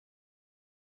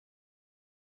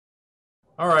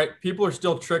All right, people are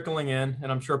still trickling in,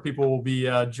 and I'm sure people will be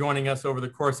joining us over the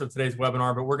course of today's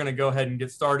webinar, but we're going to go ahead and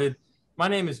get started. My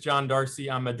name is John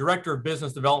Darcy. I'm a Director of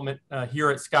Business Development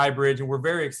here at SkyBridge, and we're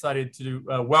very excited to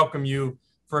welcome you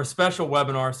for a special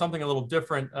webinar, something a little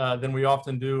different than we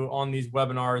often do on these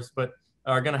webinars, but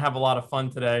are going to have a lot of fun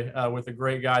today with a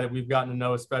great guy that we've gotten to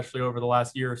know, especially over the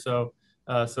last year or so.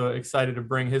 So excited to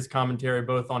bring his commentary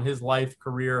both on his life,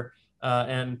 career,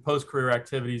 and post-career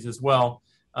activities as well.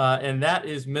 And that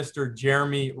is Mr.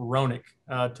 Jeremy Roenick.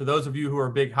 To those of you who are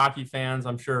big hockey fans,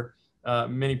 I'm sure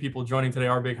many people joining today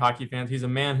are big hockey fans. He's a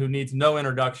man who needs no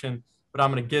introduction, but I'm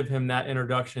going to give him that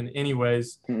introduction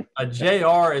anyways.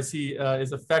 JR, as he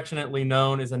is affectionately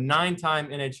known, is a 9-time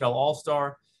NHL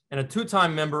All-Star and a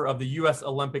 2-time member of the U.S.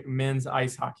 Olympic men's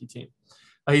ice hockey team.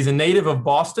 He's a native of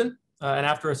Boston, and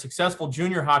after a successful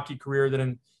junior hockey career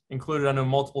that included, I know,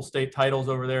 multiple state titles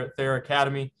over there at Thayer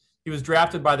Academy, he was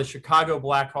drafted by the Chicago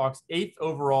Blackhawks 8th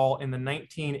overall in the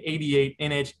 1988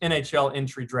 NHL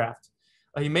entry draft.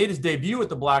 He made his debut with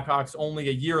the Blackhawks only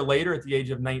a year later at the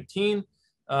age of 19,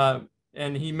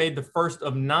 and he made the first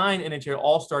of 9 NHL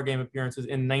All-Star Game appearances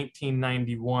in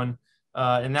 1991,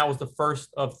 and that was the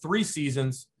first of 3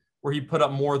 seasons where he put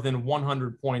up more than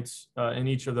 100 points in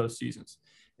each of those seasons.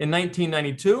 In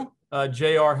 1992,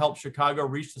 JR helped Chicago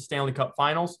reach the Stanley Cup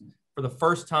Finals for the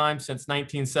first time since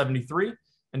 1973.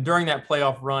 And during that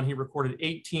playoff run, he recorded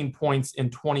 18 points in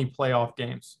 20 playoff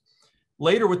games.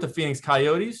 Later with the Phoenix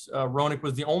Coyotes, Roenick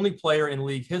was the only player in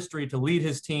league history to lead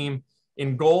his team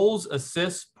in goals,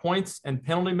 assists, points, and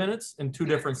penalty minutes in 2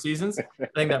 different seasons. I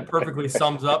think that perfectly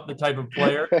sums up the type of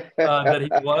player that he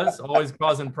was, always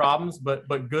causing problems, but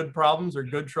good problems or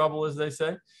good trouble, as they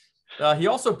say. He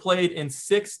also played in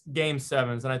 6 Game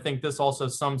 7s, and I think this also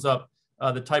sums up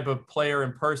the type of player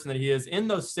and person that he is. In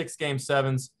those 6 Game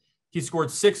 7s, he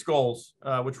scored 6 goals,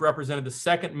 which represented the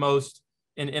second most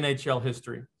in NHL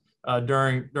history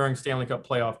during Stanley Cup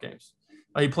playoff games.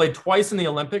 He played twice in the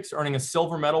Olympics, earning a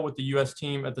silver medal with the U.S.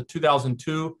 team at the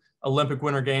 2002 Olympic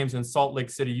Winter Games in Salt Lake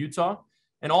City, Utah.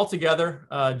 And altogether,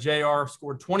 JR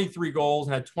scored 23 goals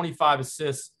and had 25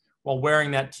 assists while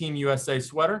wearing that Team USA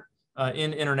sweater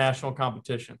in international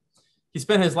competition. He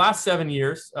spent his last 7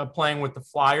 years playing with the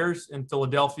Flyers in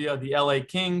Philadelphia, the LA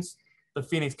Kings, the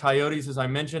Phoenix Coyotes, as I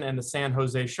mentioned, and the San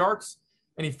Jose Sharks.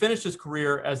 And he finished his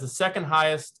career as the 2nd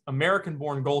highest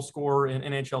American-born goal scorer in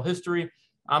NHL history.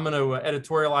 I'm going to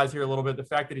editorialize here a little bit. The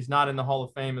fact that he's not in the Hall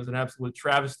of Fame is an absolute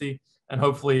travesty, and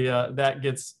hopefully that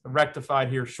gets rectified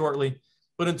here shortly.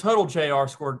 But in total, JR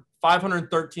scored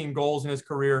 513 goals in his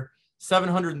career,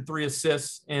 703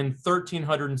 assists in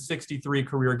 1,363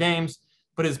 career games.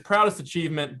 But his proudest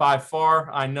achievement by far,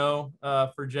 I know,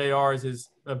 for JR is his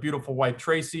beautiful wife,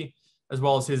 Tracy, as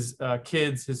well as his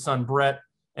kids, his son, Brett,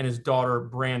 and his daughter,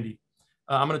 Brandy.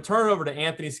 I'm going to turn it over to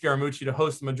Anthony Scaramucci to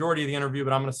host the majority of the interview,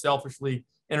 but I'm going to selfishly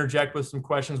interject with some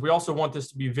questions. We also want this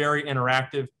to be very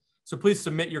interactive, so please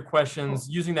submit your questions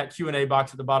using that Q&A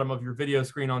box at the bottom of your video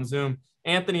screen on Zoom.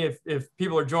 Anthony, if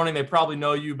people are joining, they probably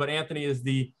know you, but Anthony is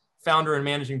the founder and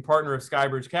managing partner of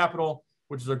SkyBridge Capital,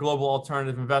 which is a global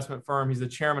alternative investment firm. He's the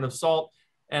chairman of SALT.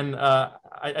 And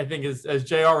I think as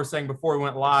JR was saying before we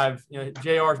went live,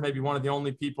 JR is maybe one of the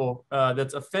only people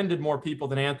that's offended more people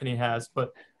than Anthony has.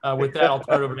 But with that, I'll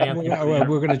turn it over to Anthony.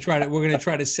 We're going to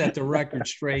try to set the record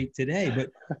straight today.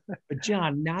 But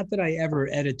John, not that I ever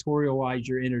editorialize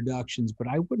your introductions, but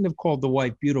I wouldn't have called the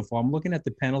wife beautiful. I'm looking at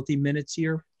the penalty minutes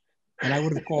here, and I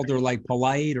would have called her like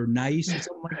polite or nice or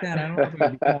something like that. I don't know if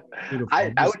I'd be called beautiful.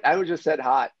 I would just said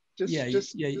hot. All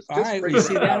right, we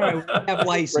see that. We have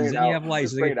license, and you have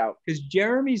license. Because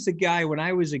Jeremy's the guy. When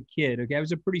I was a kid, okay, I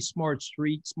was a pretty smart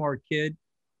kid.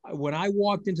 When I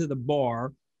walked into the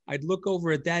bar, I'd look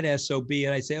over at that SOB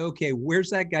and I'd say, okay,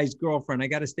 where's that guy's girlfriend? I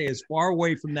got to stay as far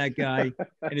away from that guy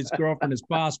and his girlfriend as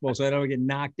possible so I don't get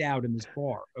knocked out in this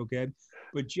bar. Okay,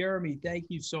 but Jeremy, thank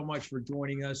you so much for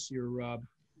joining us. You're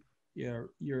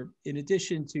in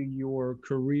addition to your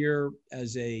career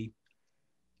as a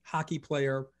hockey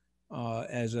player,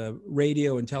 as a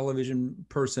radio and television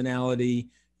personality,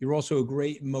 you're also a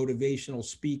great motivational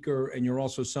speaker, and you're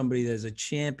also somebody that is a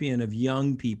champion of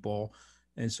young people.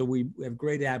 And so we have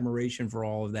great admiration for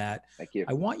all of that. Thank you.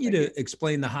 I want you to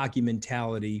explain the hockey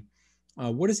mentality.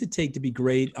 What does it take to be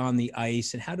great on the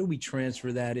ice, and how do we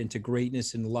transfer that into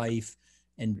greatness in life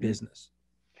and business?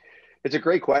 It's a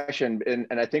great question. And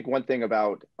I think one thing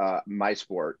about my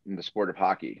sport, and the sport of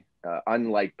hockey,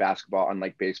 unlike basketball,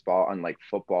 unlike baseball, unlike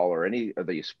football or any of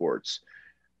these sports,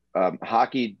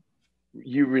 hockey,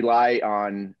 you rely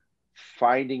on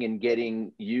finding and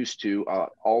getting used to an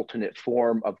alternate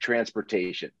form of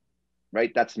transportation.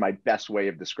 right? That's my best way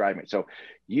of describing it. So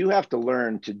you have to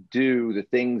learn to do the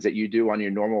things that you do on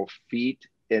your normal feet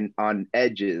and on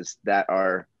edges that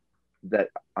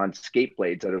on skate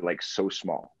blades that are like so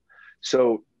small.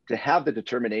 So to have the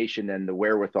determination and the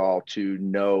wherewithal to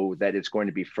know that it's going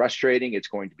to be frustrating, it's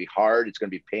going to be hard, it's going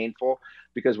to be painful,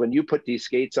 because when you put these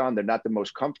skates on, they're not the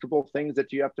most comfortable things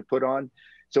that you have to put on.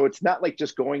 So it's not like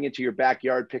just going into your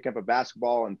backyard, picking up a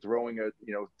basketball and throwing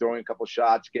a couple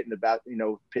shots, getting the bat,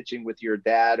 pitching with your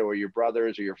dad or your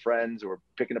brothers or your friends, or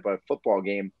picking up a football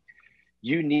game.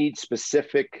 You need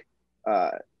specific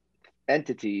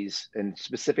entities and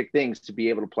specific things to be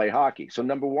able to play hockey. So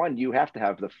number one, you have to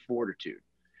have the fortitude.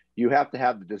 You have to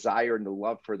have the desire and the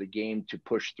love for the game to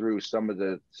push through some of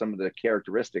the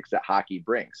characteristics that hockey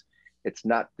brings. It's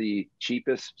not the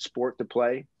cheapest sport to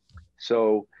play.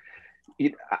 So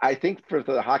I think for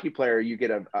the hockey player, you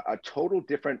get a total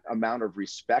different amount of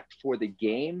respect for the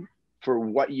game, for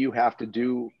what you have to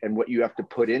do and what you have to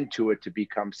put into it to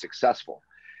become successful.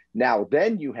 Now,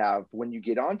 then you have, when you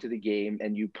get onto the game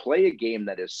and you play a game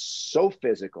that is so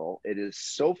physical, it is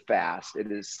so fast, it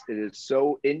is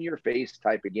so in your face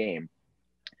type of game,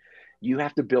 you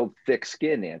have to build thick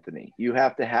skin, Anthony. You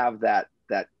have to have that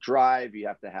drive. You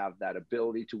have to have that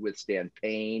ability to withstand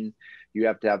pain. You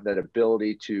have to have that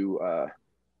ability to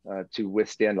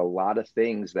withstand a lot of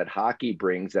things that hockey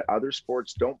brings that other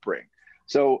sports don't bring.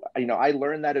 So, I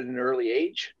learned that at an early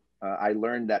age. I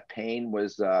learned that pain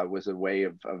was a way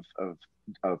of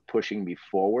pushing me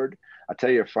forward. I'll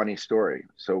tell you a funny story.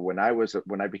 So when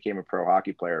I became a pro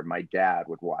hockey player, my dad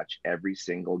would watch every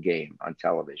single game on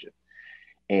television.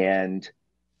 And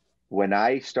when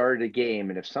I started a game,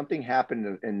 and if something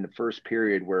happened in the first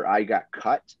period where I got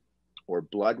cut or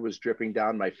blood was dripping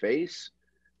down my face,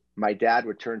 my dad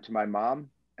would turn to my mom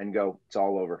and go, "It's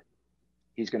all over.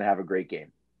 He's going to have a great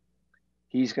game.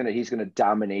 He's going to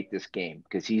dominate this game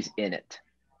because he's in it.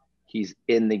 He's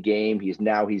in the game. He's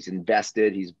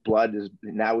invested.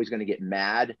 Now he's going to get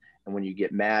mad. And when you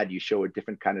get mad, you show a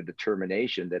different kind of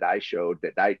determination that I showed,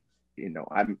 that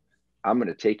I'm going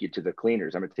to take you to the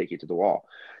cleaners. I'm going to take you to the wall."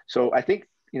 So I think,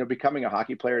 becoming a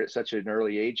hockey player at such an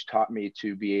early age taught me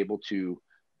to be able to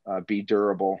be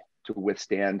durable, to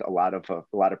withstand a lot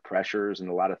of pressures and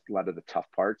a lot of the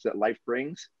tough parts that life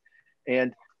brings.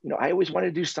 And, I always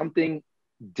wanted to do something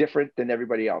different than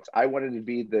everybody else. I wanted to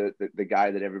be the guy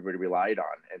that everybody relied on.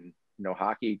 And,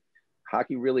 hockey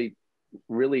really,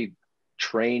 really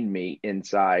trained me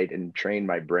inside and trained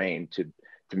my brain to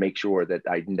make sure that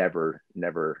I'd never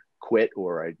quit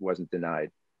or I wasn't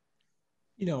denied.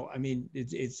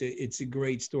 It's a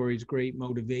great story. It's great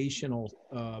motivational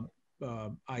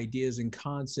ideas and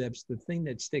concepts. The thing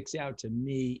that sticks out to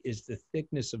me is the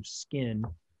thickness of skin.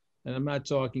 And I'm not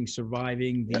talking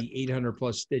surviving the 800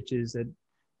 plus stitches that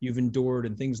you've endured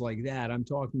and things like that. I'm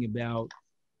talking about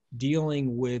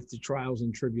dealing with the trials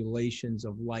and tribulations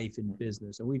of life and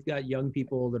business. And we've got young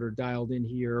people that are dialed in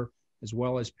here, as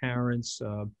well as parents,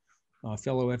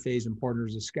 fellow FAs and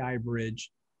partners of Skybridge.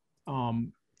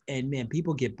 And man,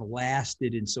 people get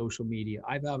blasted in social media.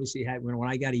 I've obviously had, when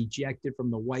I got ejected from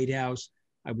the White House,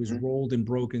 I was rolled in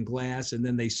broken glass, and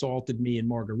then they salted me in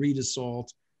margarita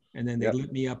salt, and then they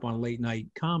lit me up on late night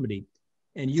comedy.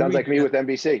 And sounds like me with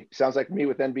NBC. Sounds like me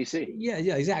with NBC. Yeah,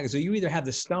 exactly. So you either have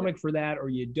the stomach for that or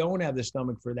you don't have the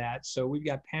stomach for that. So we've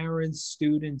got parents,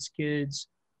 students, kids.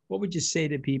 What would you say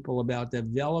to people about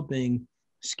developing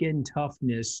skin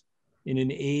toughness in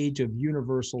an age of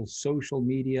universal social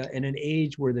media, and an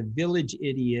age where the village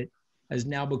idiot has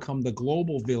now become the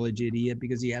global village idiot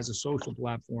because he has a social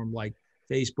platform like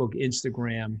Facebook,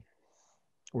 Instagram,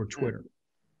 or Twitter?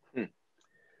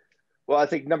 Well, I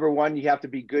think number one, you have to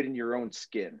be good in your own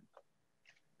skin.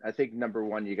 I think number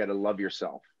one, you got to love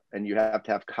yourself, and you have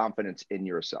to have confidence in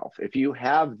yourself. If you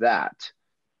have that,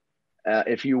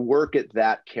 if you work at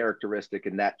that characteristic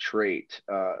and that trait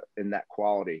and that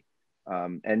quality,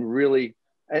 and really,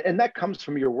 and that comes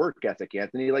from your work ethic,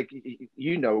 Anthony, like,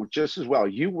 just as well,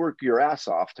 you work your ass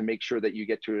off to make sure that you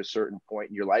get to a certain point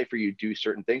in your life or you do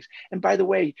certain things. And by the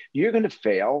way, you're going to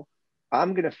fail.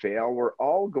 I'm going to fail. We're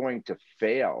all going to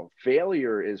fail.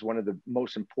 Failure is one of the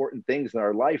most important things in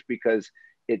our life because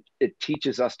it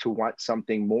teaches us to want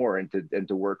something more and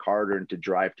to work harder and to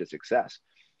drive to success.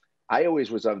 I always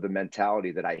was of the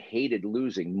mentality that I hated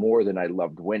losing more than I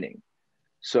loved winning.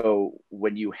 So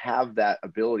when you have that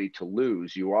ability to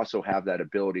lose, you also have that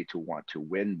ability to want to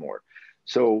win more.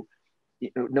 So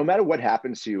no matter what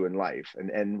happens to you in life,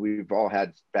 and we've all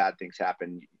had bad things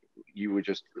happen. You were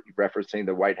just referencing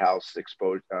the White House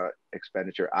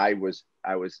expenditure. I was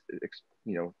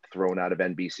thrown out of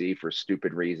NBC for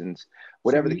stupid reasons,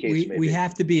 whatever the case may be. We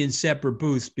have to be in separate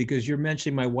booths because you're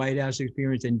mentioning my White House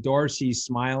experience and Darcy's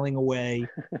smiling away.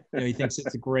 He thinks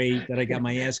it's great that I got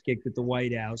my ass kicked at the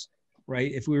White House,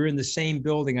 right? If we were in the same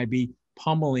building, I'd be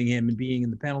pummeling him and being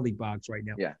in the penalty box right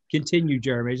now. Yeah. Continue,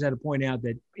 Jeremy. I just had to point out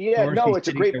that. No, it's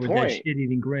a great point. With that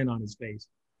shit-eating grin on his face.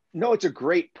 No, it's a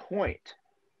great point.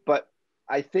 But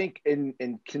I think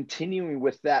in continuing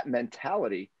with that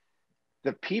mentality,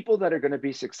 the people that are going to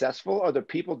be successful are the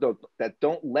people that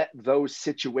don't let those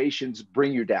situations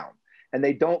bring you down, and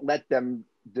they don't let them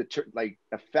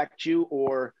affect you,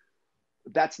 or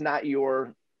that's not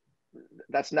your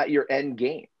end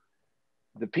game.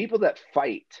 The people that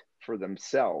fight for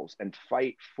themselves and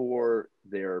fight for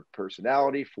their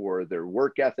personality, for their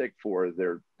work ethic, for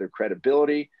their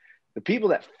credibility, the people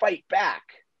that fight back,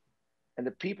 and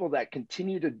the people that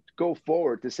continue to go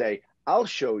forward to say, I'll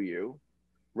show you,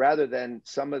 rather than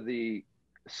some of the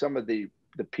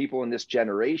people in this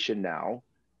generation now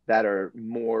that are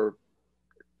more,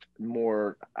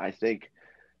 I think,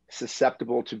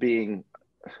 susceptible to being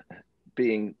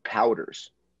pouters.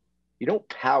 You don't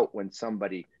pout when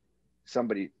somebody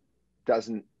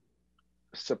doesn't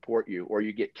support you, or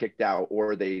you get kicked out,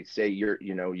 or they say you're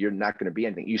not going to be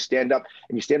anything. You stand up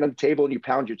and you stand on the table and you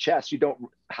pound your chest. You don't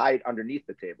hide underneath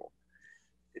the table.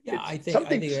 Yeah, I think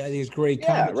it's great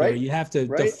commentary. Right? You have to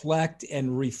deflect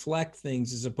and reflect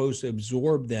things as opposed to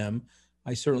absorb them.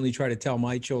 I certainly try to tell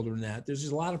my children that. There's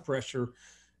just a lot of pressure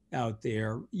out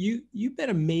there. You've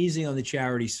been amazing on the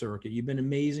charity circuit. You've been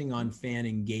amazing on fan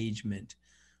engagement.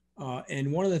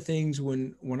 And one of the things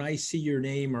when I see your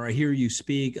name or I hear you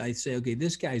speak, I say, okay,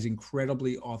 this guy's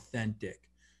incredibly authentic.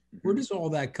 Where does all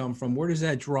that come from? Where does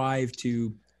that drive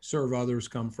to serve others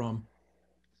come from?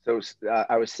 So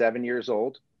I was 7 years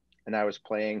old, and I was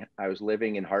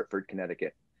living in Hartford,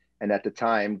 Connecticut. And at the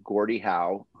time, Gordie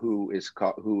Howe, who is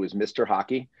Mr.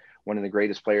 Hockey, one of the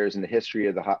greatest players in the history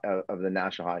of the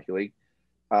National Hockey League,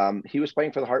 he was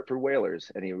playing for the Hartford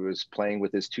Whalers, and he was playing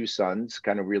with his two sons.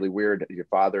 Kind of really weird, your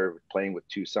father playing with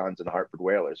two sons in the Hartford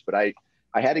Whalers. But I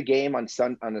had a game on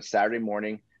a Saturday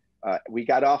morning. We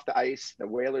got off the ice. The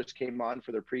Whalers came on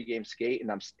for their pregame skate,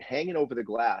 and I'm hanging over the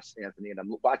glass, Anthony, and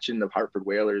I'm watching the Hartford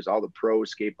Whalers, all the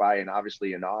pros skate by, and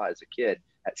obviously in awe as a kid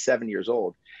at 7 years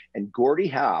old. And Gordie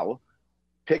Howe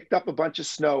picked up a bunch of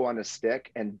snow on a stick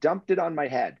and dumped it on my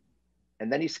head.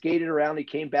 And then he skated around. He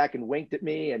came back and winked at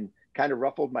me and kind of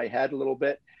ruffled my head a little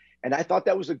bit. And I thought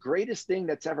that was the greatest thing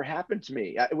that's ever happened to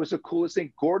me. It was the coolest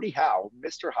thing. Gordie Howe,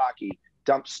 Mr. Hockey,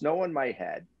 dumped snow on my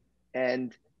head,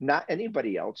 and not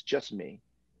anybody else, just me.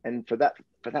 And for that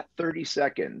 30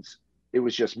 seconds, it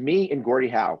was just me and Gordie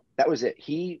Howe. That was it.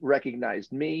 He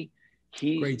recognized me.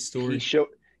 Great story.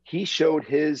 He showed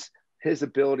his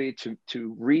ability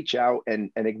to reach out and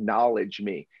acknowledge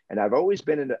me. And I've always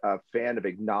been a fan of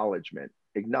acknowledgement.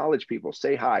 Acknowledge people,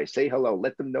 say hi, say hello,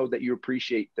 let them know that you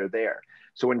appreciate they're there.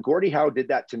 So when Gordie Howe did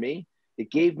that to me,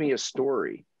 it gave me a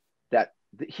story that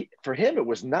for him, it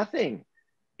was nothing.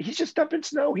 He's just dumping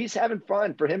snow. He's having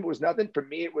fun. For him, it was nothing. For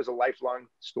me, it was a lifelong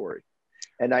story.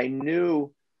 And I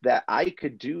knew that I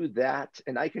could do that,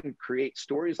 and I can create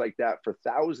stories like that for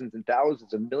thousands and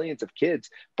thousands and millions of kids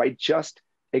by just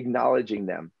acknowledging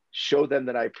them, show them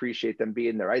that I appreciate them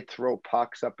being there. I'd throw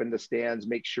pucks up in the stands,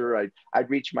 make sure I'd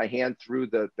reach my hand through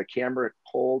the camera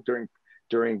hole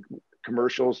during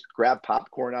commercials, grab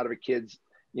popcorn out of a kid's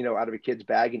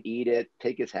bag and eat it,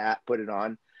 take his hat, put it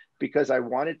on, because I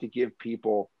wanted to give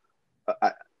people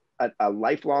a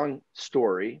lifelong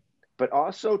story, but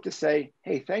also to say,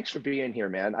 hey, thanks for being here,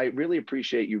 man. I really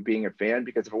appreciate you being a fan,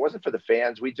 because if it wasn't for the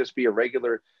fans, we'd just be a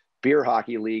regular beer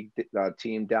hockey league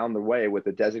team down the way with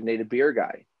a designated beer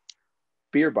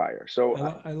buyer. So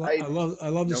I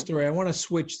love the story. I want to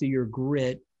switch to your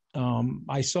grit.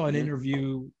 I saw an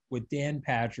interview with Dan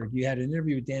Patrick. You had an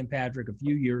interview with Dan Patrick a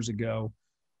few years ago.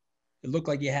 It looked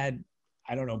like you had,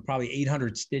 I don't know, probably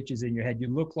 800 stitches in your head. You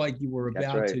looked like you were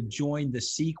about to join the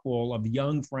sequel of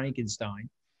Young Frankenstein.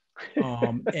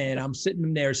 And I'm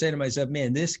sitting there saying to myself,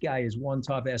 man, this guy is one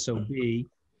tough SOB.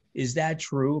 Is that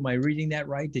true? Am I reading that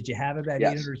right? Did you have about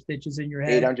 800 stitches in your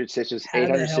head? 800 stitches,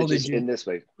 800 stitches in this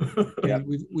way. Yep.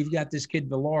 We've got this kid,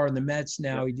 Villar, in the Mets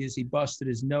now. Yep. He busted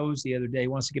his nose the other day. He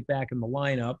wants to get back in the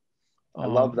lineup. I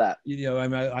love that.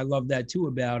 I love that too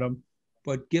about him.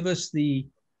 But give us the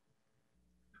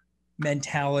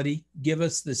mentality, give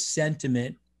us the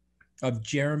sentiment of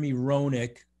Jeremy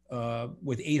Roenick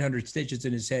with 800 stitches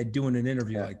in his head doing an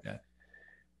interview like that.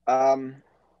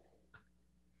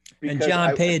 And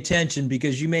John, pay attention,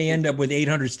 because you may end up with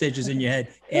 800 stitches in your head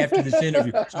after this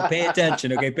interview. So pay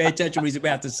attention, okay? Pay attention to what he's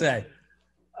about to say.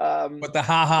 But the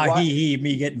ha ha he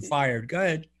me getting fired.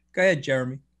 Go ahead,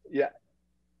 Jeremy. Yeah.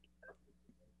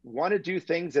 Want to do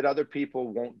things that other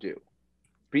people won't do.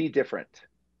 Be different.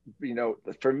 You know,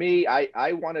 for me,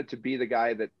 I wanted to be the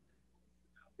guy that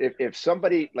if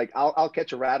somebody, like, I'll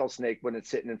catch a rattlesnake when it's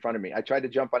sitting in front of me. I tried to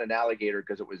jump on an alligator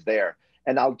because it was there,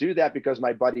 and I'll do that because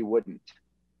my buddy wouldn't.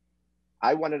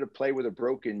 I wanted to play with a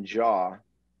broken jaw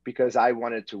because I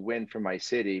wanted to win for my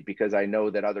city, because I know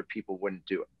that other people wouldn't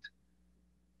do it.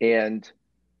 And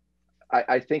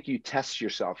I think you test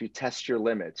yourself, you test your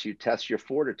limits, you test your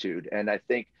fortitude. And I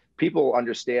think people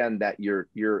understand that you're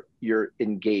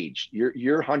engaged,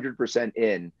 you're 100%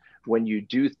 in when you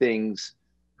do things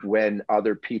when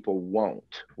other people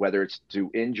won't, whether it's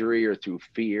through injury or through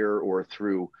fear or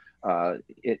through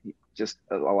just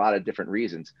a lot of different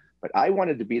reasons. But I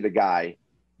wanted to be the guy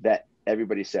that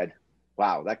everybody said,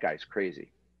 wow, that guy's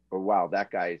crazy, or wow,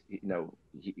 that guy, you know,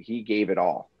 he gave it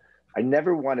all. I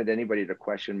never wanted anybody to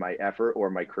question my effort or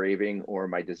my craving or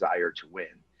my desire to win.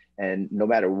 And no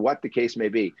matter what the case may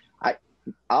be,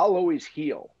 I'll always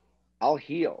heal. I'll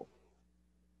heal,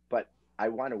 but I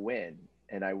want to win.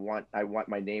 And I want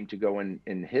my name to go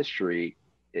in history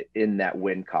in that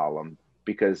win column,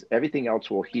 because everything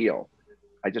else will heal.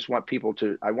 I just want people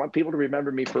to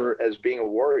remember me as being a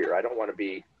warrior. I don't want to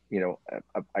be, you know,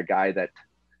 a guy that,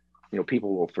 you know,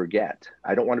 people will forget.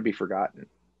 I don't want to be forgotten.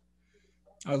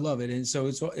 I love it. And so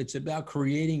it's about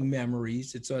creating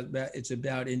memories. It's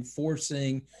about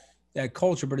enforcing that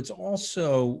culture, but it's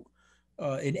also,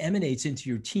 it emanates into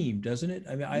your team, doesn't it?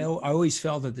 I mean, I always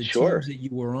felt that the teams that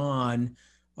you were on,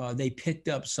 they picked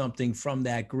up something from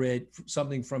that grit,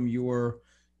 something from your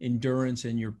endurance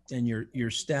and your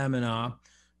stamina.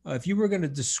 If you were going to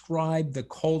describe the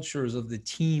cultures of the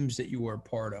teams that you were a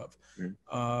part of,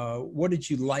 what did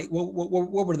you like?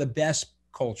 What were the best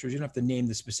cultures? You don't have to name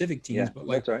the specific teams, but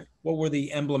like, what were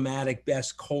the emblematic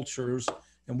best cultures,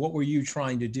 and what were you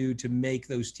trying to do to make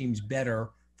those teams better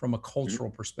from a cultural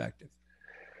perspective?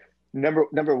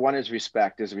 Number one is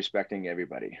respecting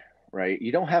everybody, right?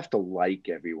 You don't have to like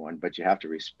everyone, but you have to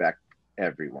respect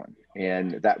everyone,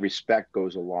 and that respect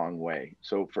goes a long way.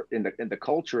 So in the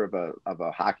culture of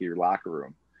a hockey locker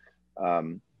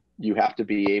room, you have to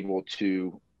be able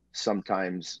to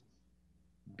sometimes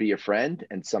be a friend,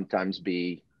 and sometimes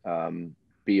be a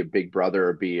big brother,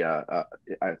 or be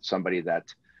somebody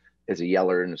that is a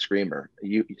yeller and a screamer.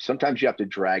 Sometimes you have to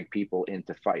drag people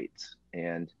into fights.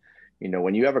 And you know,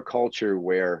 when you have a culture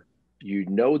where you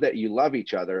know that you love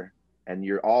each other and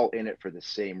you're all in it for the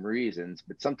same reasons,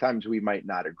 but sometimes we might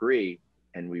not agree,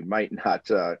 and we might not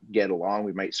get along,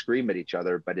 we might scream at each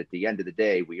other, but at the end of the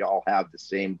day, we all have the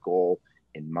same goal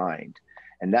in mind.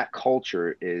 And that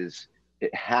culture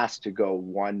it has to go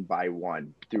one by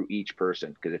one through each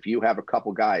person. Because if you have a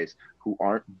couple guys who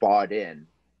aren't bought in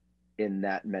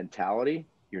that mentality,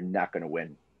 you're not going to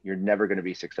win. You're never going to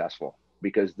be successful,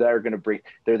 because they're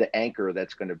the anchor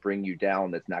that's going to bring you down,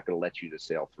 that's not going to let you to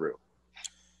sail through.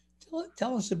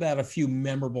 Tell us about a few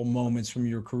memorable moments from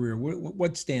your career.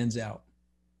 What stands out?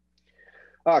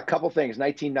 A couple things.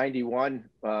 1991,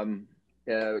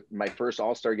 my first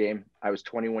All-Star game. I was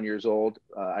 21 years old.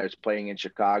 I was playing in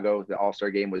Chicago. The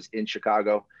All-Star game was in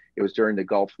Chicago. It was during the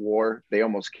Gulf War. They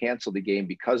almost canceled the game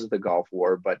because of the Gulf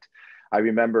War. But I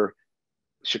remember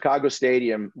Chicago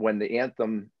Stadium, when the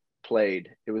anthem played,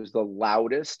 it was the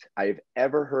loudest I've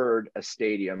ever heard a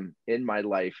stadium in my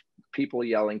life. People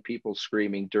yelling, people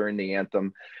screaming during the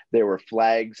anthem. There were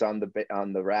flags on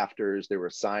the rafters. There were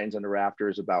signs on the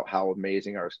rafters about how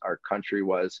amazing our country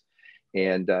was.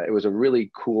 And it was a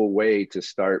really cool way to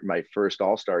start my first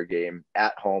All-Star game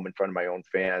at home in front of my own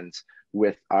fans,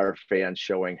 with our fans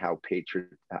showing how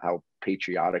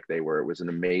patriotic they were. It was an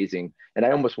amazing, and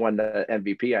I almost won the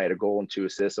MVP. I had a goal and 2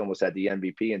 assists, almost had the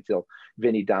MVP, until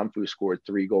Vinny Domfu scored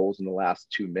 3 goals in the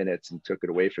last 2 minutes and took it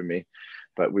away from me.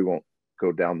 But we won't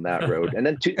go down that road. And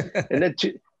then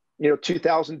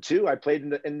 2002, I played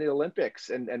in the Olympics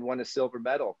and won a silver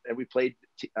medal. And we played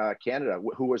Canada,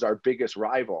 who was our biggest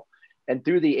rival. And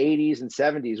through the 80s and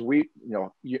 70s,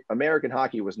 American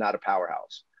hockey was not a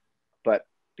powerhouse. But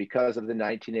because of the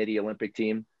 1980 Olympic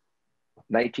team,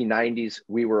 1990s,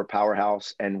 we were a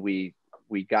powerhouse, and we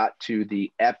got to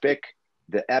the epic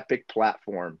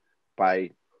platform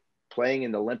by playing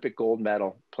in the Olympic gold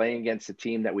medal, playing against the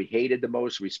team that we hated the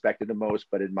most, respected the most,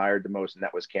 but admired the most, and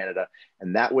that was Canada.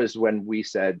 And that was when we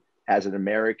said, as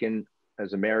Americans,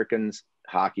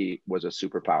 hockey was a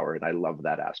superpower, and I love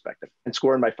that aspect. And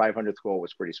scoring my 500th goal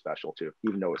was pretty special too,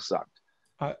 even though it sucked.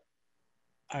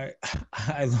 I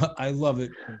love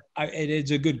it.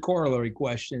 It's a good corollary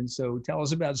question. So tell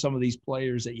us about some of these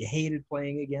players that you hated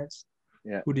playing against.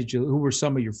 Yeah. Who were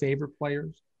some of your favorite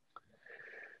players?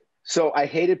 So I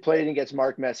hated playing against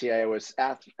Mark Messier. I was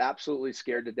absolutely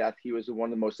scared to death. He was one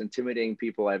of the most intimidating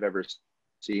people I've ever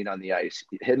seen on the ice.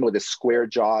 Him with his square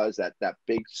jaws, the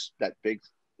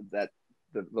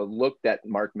look that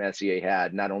Mark Messier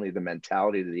had, not only the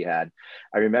mentality that he had.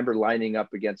 I remember lining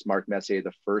up against Mark Messier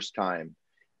the first time,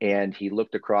 and he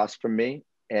looked across from me,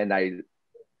 and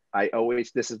I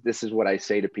always, this is what I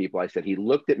say to people. I said, he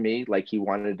looked at me like he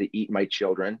wanted to eat my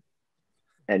children.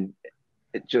 And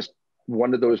it just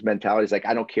one of those mentalities, like,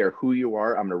 I don't care who you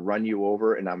are, I'm going to run you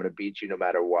over and I'm going to beat you no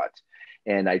matter what.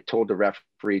 And I told the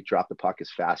referee, drop the puck as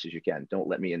fast as you can. Don't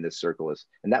let me in this circle.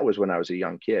 And that was when I was a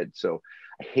young kid. So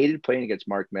I hated playing against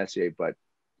Mark Messier, but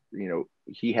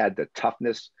he had the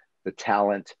toughness, the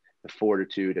talent, the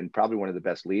fortitude, and probably one of the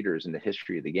best leaders in the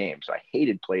history of the game. So I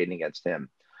hated playing against him.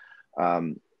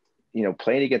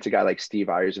 Playing against a guy like Steve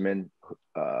Yzerman,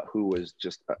 who was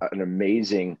just an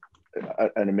amazing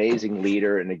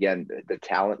leader. And again, the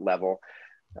talent level,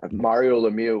 Mario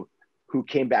Lemieux, who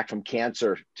came back from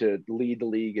cancer to lead the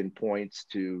league in points,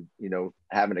 to,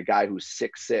 having a guy who's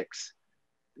 6'6",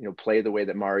 play the way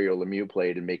that Mario Lemieux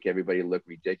played and make everybody look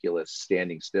ridiculous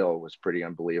standing still was pretty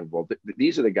unbelievable.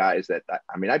 These are the guys that,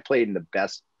 I played in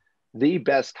the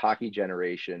best hockey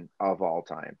generation of all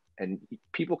time. And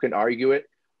people can argue it,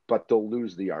 but they'll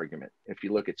lose the argument if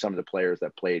you look at some of the players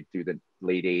that played through the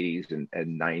late 80s and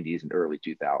 90s and early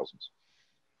 2000s.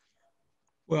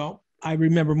 Well, I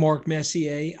remember Mark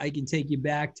Messier. I can take you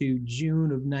back to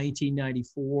June of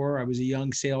 1994. I was a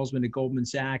young salesman at Goldman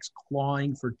Sachs,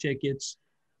 clawing for tickets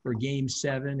for Game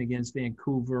 7 against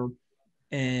Vancouver.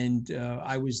 And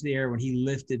I was there when he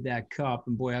lifted that cup.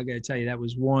 And boy, I got to tell you, that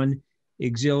was one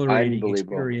exhilarating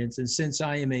experience. And since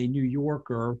I am a New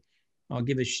Yorker, I'll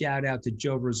give a shout out to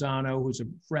Joe Rosano, who's a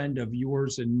friend of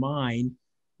yours and mine.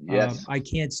 Yes. I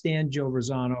can't stand Joe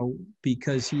Rosano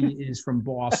because he is from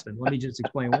Boston. Let me just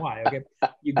explain why. Okay.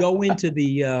 You go into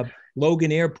the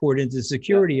Logan Airport, into the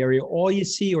security area, all you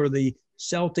see are the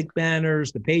Celtic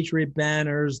banners, the Patriot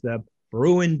banners, the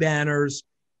Bruin banners.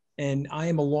 And I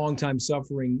am a longtime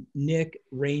suffering Knick,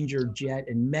 Ranger, Jet,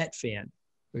 and Met fan.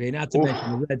 Okay, not to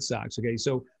mention the Red Sox. Okay,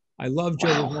 so I love Joe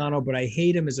Rosano, but I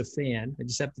hate him as a fan. I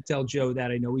just have to tell Joe that.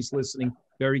 I know he's listening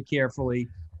very carefully.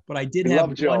 But I did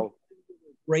have one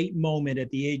great moment at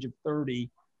the age of 30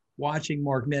 watching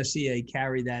Mark Messier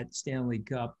carry that Stanley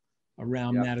Cup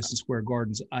around Madison Square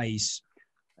Garden's ice.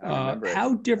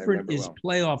 How different is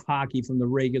playoff hockey from the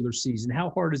regular season?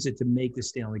 How hard is it to make the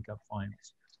Stanley Cup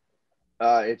finals?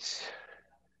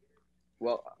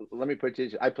 Let me put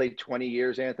it. I played 20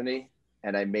 years, Anthony,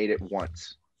 and I made it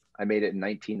once. I made it in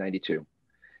 1992.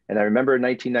 And I remember in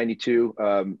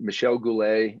 1992, Michel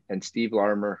Goulet and Steve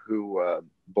Larmer, who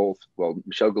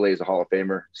Michel Goulet is a Hall of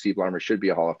Famer. Steve Larmer should be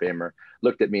a Hall of Famer,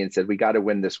 looked at me and said, we got to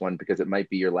win this one because it might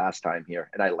be your last time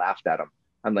here. And I laughed at him.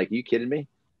 I'm like, you kidding me?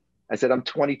 I said, I'm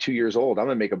 22 years old. I'm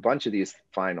going to make a bunch of these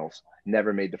finals.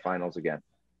 Never made the finals again.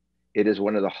 It is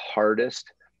one of the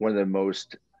hardest, one of the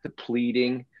most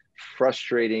depleting,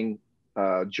 frustrating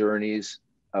journeys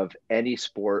of any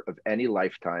sport, of any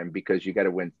lifetime, because you got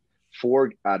to win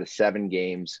 4 out of 7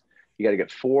 games. You got to get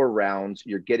 4 rounds.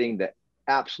 You're getting the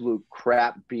absolute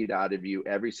crap beat out of you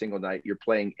every single night. You're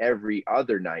playing every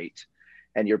other night,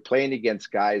 and you're playing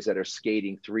against guys that are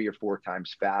skating 3 or 4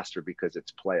 times faster because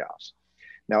it's playoffs.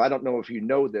 Now, I don't know if you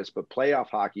know this, but playoff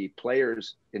hockey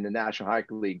players in the National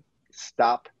Hockey League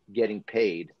stop getting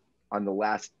paid on the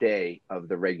last day of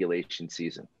the regular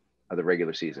season.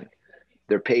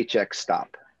 Their paychecks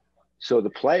stop. So the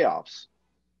playoffs,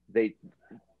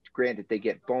 granted, they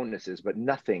get bonuses, but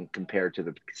nothing compared to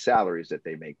the salaries that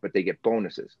they make, but they get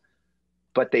bonuses.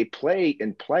 But they play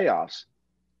in playoffs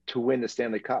to win the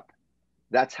Stanley Cup.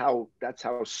 That's how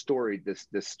storied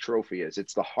this trophy is.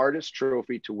 It's the hardest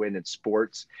trophy to win in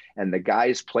sports, and the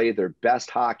guys play their best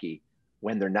hockey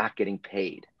when they're not getting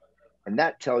paid. And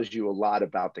that tells you a lot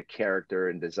about the character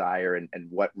and desire and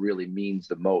what really means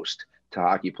the most to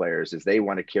hockey players is they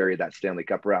want to carry that Stanley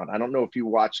Cup around. I don't know if you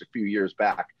watched a few years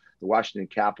back, the Washington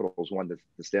Capitals won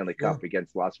the Stanley Cup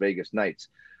against Las Vegas Knights.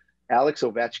 Alex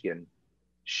Ovechkin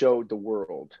showed the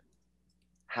world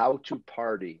how to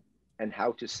party and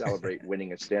how to celebrate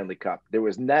winning a Stanley Cup. There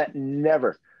was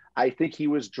never, I think he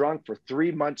was drunk for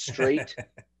 3 months straight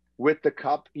with the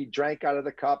cup. He drank out of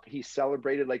the cup. He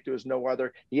celebrated like there was no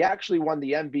other. He actually won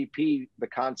the MVP, the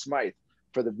Conn Smythe,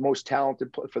 for the most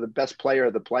talented, for the best player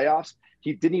of the playoffs.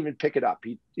 He didn't even pick it up.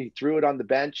 He threw it on the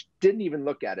bench, didn't even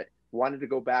look at it, wanted to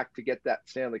go back to get that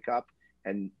Stanley Cup.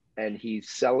 And he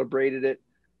celebrated it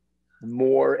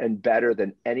more and better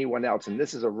than anyone else. And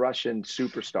this is a Russian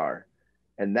superstar.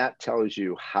 And that tells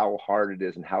you how hard it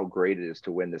is and how great it is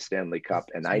to win the Stanley Cup.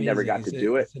 And I never got to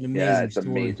do it. It's an amazing it's story.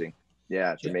 amazing.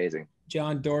 Yeah, it's amazing.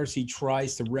 John Darcy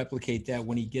tries to replicate that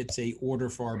when he gets a order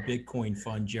for our Bitcoin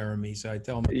fund, Jeremy. So I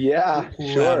tell him,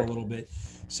 pull out a little bit.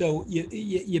 So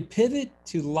you pivot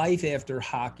to life after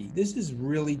hockey. This is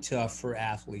really tough for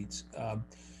athletes.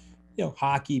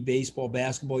 Hockey, baseball,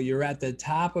 basketball, you're at the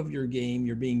top of your game.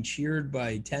 You're being cheered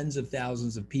by tens of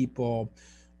thousands of people.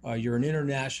 You're an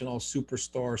international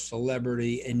superstar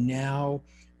celebrity. And now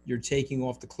you're taking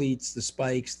off the cleats, the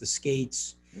spikes, the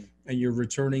skates, and you're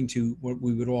returning to what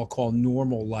we would all call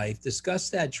normal life. Discuss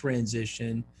that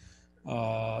transition.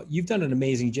 You've done an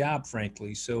amazing job,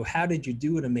 frankly. So how did you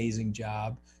do an amazing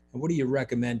job? And what do you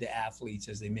recommend to athletes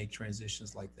as they make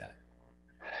transitions like that?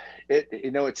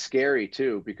 It's scary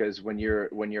too, because when you're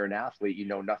an athlete, you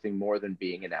know nothing more than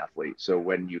being an athlete. So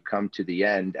when you come to the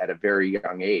end at a very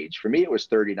young age, for me, it was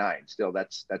 39. Still,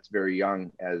 that's very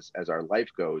young as our life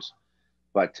goes.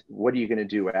 But what are you going to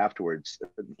do afterwards?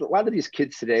 A lot of these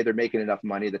kids today, they're making enough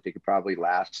money that they could probably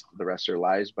last the rest of their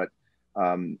lives. But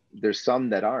there's some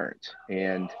that aren't.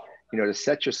 And, to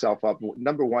set yourself up,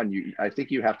 number one, I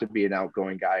think you have to be an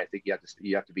outgoing guy. I think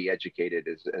you have to be educated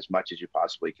as much as you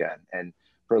possibly can. And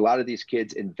for a lot of these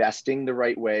kids, investing the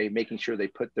right way, making sure they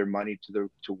put their money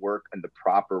to work in the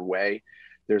proper way.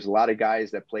 There's a lot of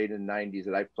guys that played in the 90s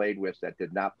that I've played with that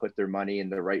did not put their money in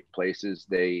the right places.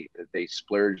 They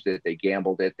splurged it, they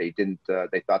gambled it, they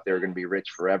thought they were going to be rich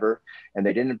forever, and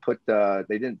they didn't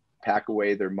pack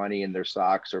away their money in their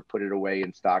socks or put it away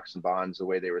in stocks and bonds the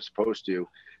way they were supposed to.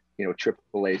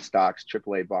 AAA stocks,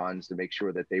 AAA bonds, to make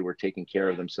sure that they were taking care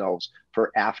of themselves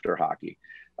for after hockey.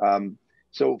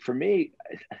 So for me,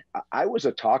 I was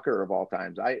a talker of all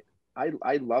times. I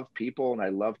love people and I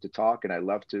love to talk and I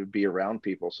love to be around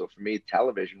people. So for me,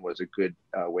 television was a good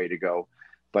way to go.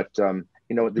 But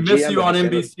we miss you on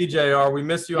NBC, JR. We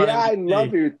miss you on NBC. Yeah, I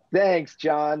love you. Thanks,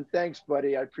 John. Thanks,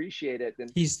 buddy. I appreciate it.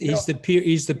 And he's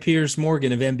the Piers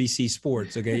Morgan of NBC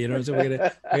Sports. Okay, so we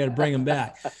gotta bring him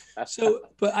back. So,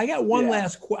 but I got one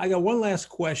last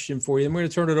question for you. I'm going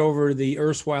to turn it over to the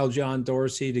erstwhile John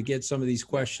Darcy to get some of these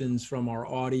questions from our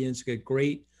audience. We got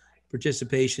great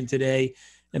participation today.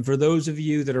 And for those of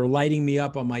you that are lighting me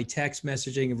up on my text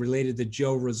messaging related to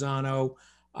Joe Rosano,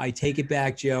 I take it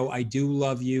back, Joe. I do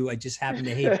love you. I just happen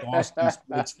to hate Boston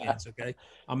sports fans, okay?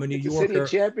 I'm a New Yorker.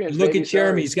 Look at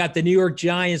Jeremy. He's got the New York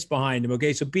Giants behind him,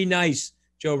 okay? So be nice,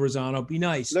 Joe Rosano. Be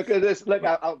nice. Look at this. Look,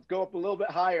 I'll go up a little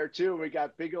bit higher, too. We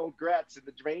got big old Gretz in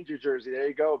the Ranger jersey. There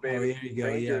you go, baby. Oh, there you go,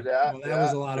 Rangers, yeah. Well, that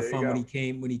was a lot of fun when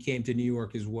he came to New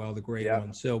York as well, the great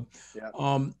one. So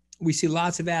we see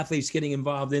lots of athletes getting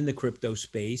involved in the crypto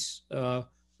space,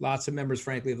 lots of members,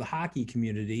 frankly, of the hockey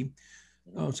community.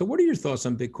 So what are your thoughts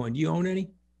on Bitcoin? Do you own any?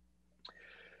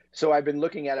 So I've been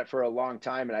looking at it for a long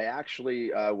time, and I actually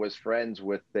was friends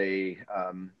with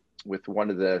one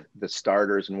of the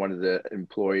starters and one of the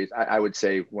employees. I would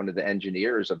say one of the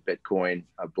engineers of Bitcoin,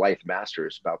 Blythe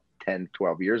Masters, about 10,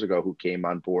 12 years ago, who came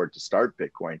on board to start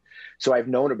Bitcoin. So I've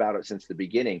known about it since the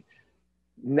beginning.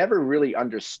 Never really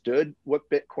understood what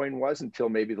Bitcoin was until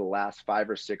maybe the last 5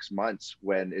 or 6 months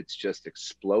when it's just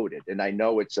exploded. And I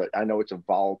know it's a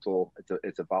volatile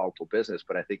business,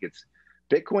 but I think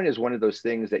Bitcoin is one of those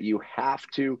things that you have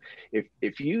to,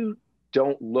 if you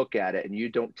don't look at it and you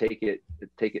don't take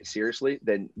it seriously,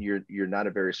 then you're not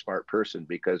a very smart person,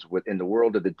 because within the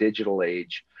world of the digital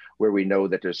age, where we know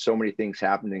that there's so many things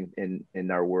happening in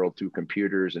our world through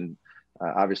computers and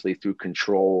obviously through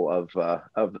control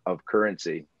of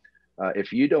currency.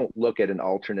 If you don't look at an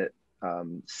alternate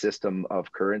system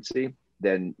of currency,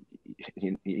 then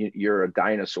you're a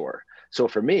dinosaur. So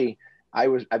for me,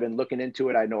 I've been looking into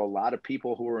it. I know a lot of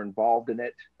people who are involved in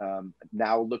it.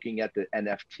 Now looking at the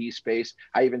NFT space,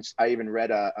 I even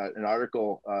read an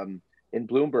article in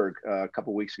Bloomberg a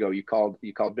couple of weeks ago. You called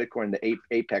Bitcoin the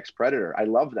apex predator. I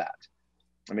love that.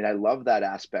 I mean, I love that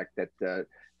aspect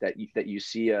that you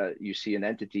see an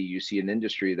entity, you see an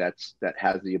industry that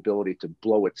has the ability to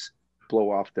blow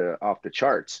off the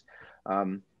charts.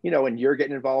 And you're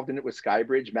getting involved in it with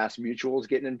Skybridge. Mass Mutual is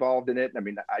getting involved in it. I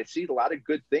mean, I see a lot of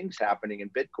good things happening in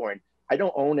Bitcoin. I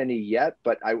don't own any yet,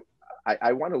 but I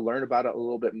want to learn about it a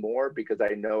little bit more, because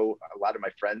I know a lot of my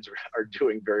friends are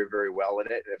doing very, very well in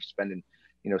it. They're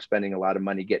spending a lot of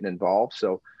money getting involved.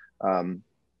 So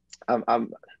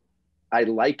I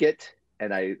like it,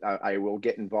 and I will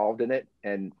get involved in it,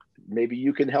 and maybe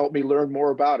you can help me learn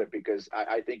more about it, because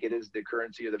I think it is the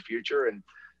currency of the future.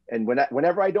 And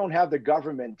whenever I don't have the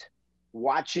government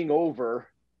watching over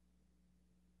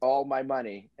all my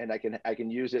money, and I can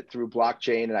use it through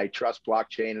blockchain, and I trust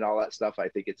blockchain and all that stuff, I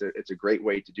think it's a great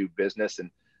way to do business.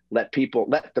 And let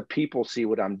the people see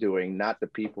what I'm doing, not the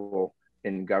people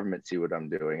in government see what I'm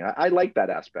doing. I like that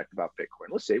aspect about Bitcoin.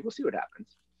 We'll see what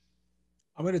happens.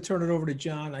 I'm going to turn it over to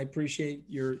John. I appreciate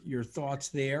your thoughts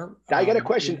there. I got a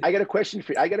question. I got a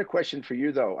question for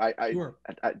you though. Sure.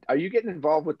 Are you getting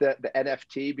involved with the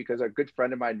NFT? Because a good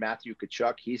friend of mine, Matthew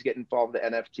Kachuk, he's getting involved with the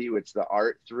NFT. It's the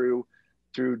art through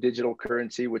digital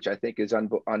currency, which I think is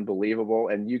unbelievable.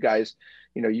 And you guys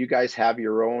have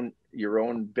your own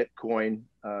Bitcoin.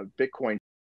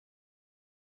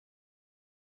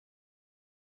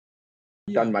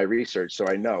 Done my research, so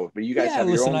I know. But you guys have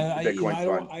your own Bitcoin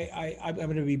fund. I'm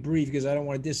going to be brief because I don't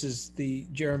want to. This is the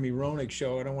Jeremy Roenick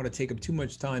show. I don't want to take up too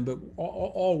much time. But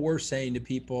all we're saying to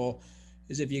people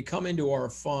is, if you come into our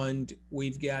fund,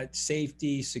 we've got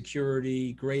safety,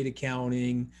 security, great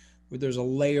accounting. There's a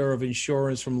layer of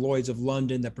insurance from Lloyd's of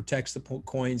London that protects the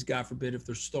coins, God forbid, if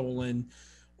they're stolen.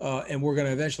 And we're going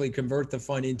to eventually convert the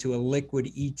fund into a liquid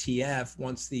ETF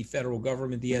once the federal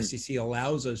government, the SEC,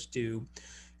 allows us to.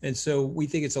 And so we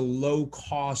think it's a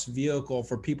low-cost vehicle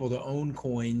for people to own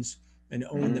coins and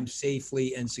own them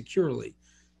safely and securely.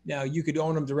 Now, you could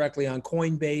own them directly on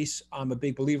Coinbase. I'm a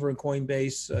big believer in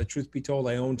Coinbase. Truth be told,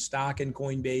 I own stock in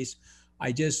Coinbase.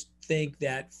 I just think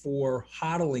that for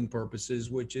hodling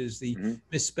purposes, which is the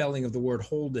misspelling of the word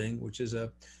holding, which is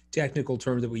a technical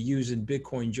term that we use in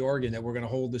Bitcoin jargon, that we're going to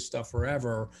hold this stuff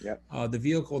forever. The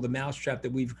vehicle, the mousetrap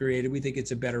that we've created, we think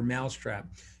it's a better mousetrap.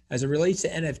 As it relates to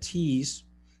NFTs,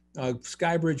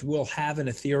 Skybridge will have an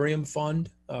Ethereum fund.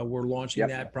 We're launching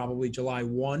that probably July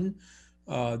 1.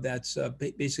 That's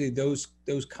basically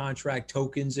those contract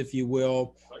tokens, if you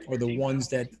will, are the ones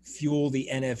that fuel the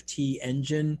NFT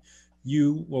engine.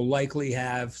 You will likely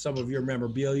have some of your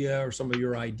memorabilia or some of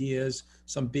your ideas.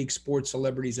 Some big sports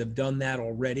celebrities have done that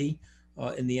already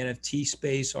in the NFT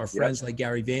space. Our friends like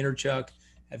Gary Vaynerchuk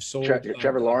have sold.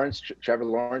 Trevor Lawrence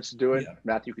is doing it.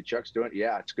 Matthew Kachuk's doing it.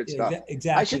 Yeah, it's good stuff.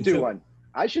 Exactly. I should do one.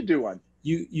 I should do one.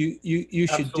 You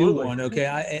should do one. Okay.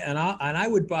 I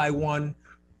would buy one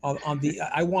on the.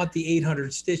 I want the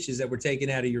 800 stitches that were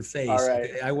taken out of your face. All right.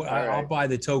 Okay? I'll buy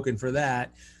the token for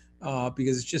that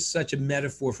because it's just such a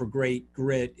metaphor for great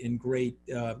grit and great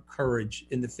courage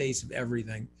in the face of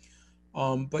everything.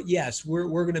 But yes, we're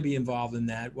going to be involved in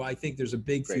that. Well, I think there's a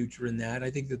big future in that. I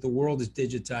think that the world is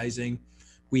digitizing.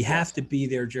 We have to be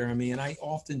there, Jeremy. And I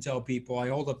often tell people, I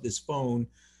hold up this phone.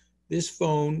 This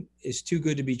phone is too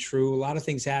good to be true. A lot of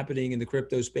things happening in the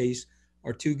crypto space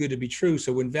are too good to be true.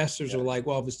 So investors are like,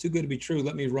 well, if it's too good to be true,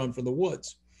 let me run for the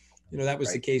woods. That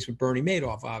was the case with Bernie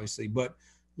Madoff, obviously. But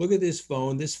look at this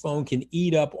phone. This phone can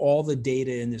eat up all the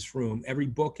data in this room. Every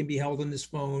book can be held in this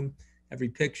phone, every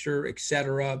picture,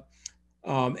 etc.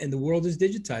 And the world is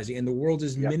digitizing and the world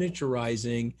is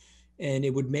miniaturizing. And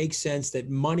it would make sense that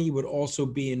money would also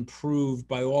be improved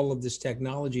by all of this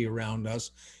technology around us.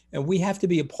 And we have to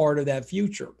be a part of that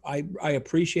future. I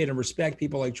appreciate and respect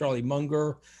people like Charlie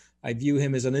Munger. I view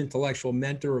him as an intellectual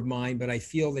mentor of mine, but I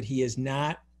feel that he is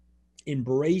not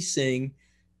embracing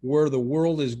where the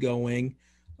world is going.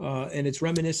 And it's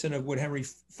reminiscent of what Henry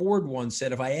Ford once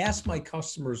said. If I asked my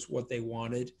customers what they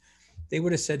wanted, they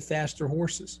would have said faster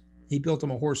horses. He built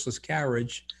them a horseless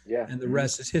carriage, and the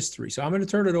rest is history. So I'm going to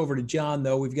turn it over to John,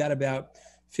 though. We've got about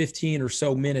 15 or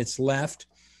so minutes left.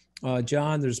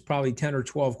 John, there's probably 10 or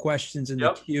 12 questions in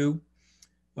the queue.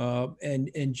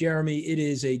 And Jeremy, it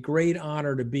is a great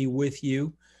honor to be with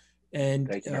you.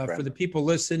 And for the people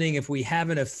listening, if we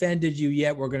haven't offended you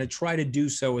yet, we're going to try to do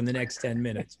so in the next 10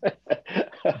 minutes.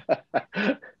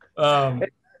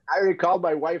 I already called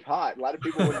my wife hot. A lot of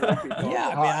people wouldn't want me called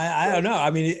hot. I don't know. I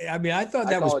mean, I thought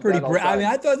that was pretty.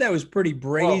 I thought that was pretty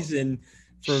brazen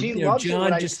for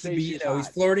John just to be.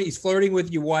 He's flirting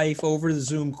with your wife over the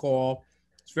Zoom call.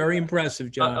 It's very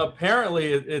impressive, John.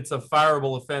 Apparently, it's a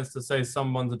fireable offense to say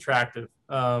someone's attractive,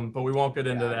 but we won't get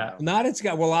into that. Not at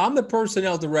Sky. Well, I'm the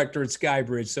personnel director at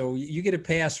Skybridge, so you get a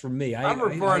pass from me. I'm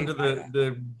referring to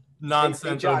the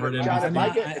nonsense over at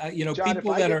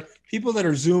NBC. People that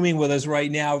are Zooming with us right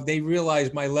now, they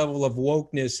realize my level of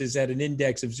wokeness is at an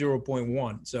index of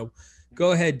 0.1. So,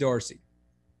 go ahead, Darcy.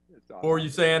 What were you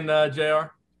saying,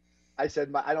 JR? I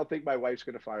said I don't think my wife's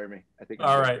going to fire me. I think.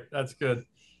 All right, that's good.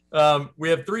 We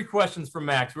have 3 questions from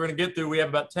Max. We're going to get through. We have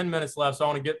about 10 minutes left, so I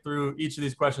want to get through each of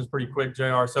these questions pretty quick,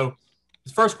 JR. So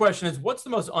his first question is, what's the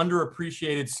most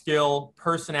underappreciated skill,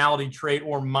 personality trait,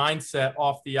 or mindset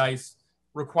off the ice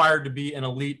required to be an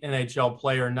elite NHL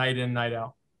player night in, night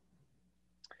out?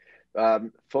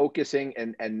 Focusing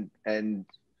and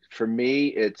for me,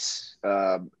 it's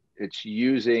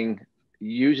using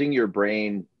your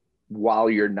brain while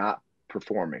you're not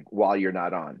performing, while you're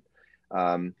not on.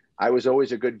 I was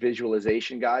always a good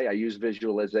visualization guy. I use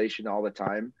visualization all the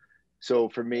time. So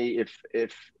for me, if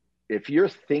you're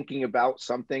thinking about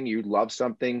something, you love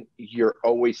something, you're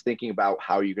always thinking about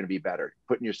how you're going to be better,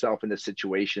 putting yourself into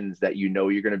situations that you know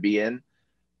you're going to be in,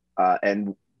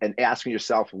 and asking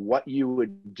yourself what you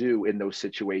would do in those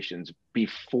situations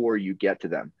before you get to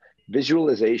them.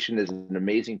 Visualization is an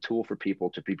amazing tool for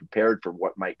people to be prepared for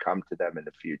what might come to them in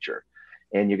the future.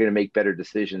 And you're going to make better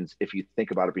decisions if you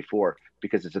think about it before,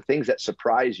 because it's the things that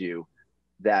surprise you,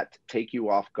 that take you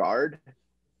off guard,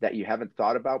 that you haven't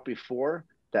thought about before,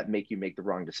 that make you make the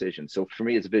wrong decision. So for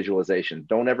me, it's visualization.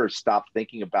 Don't ever stop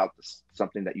thinking about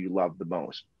something that you love the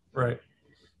most. Right.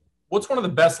 What's one of the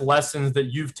best lessons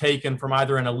that you've taken from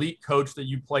either an elite coach that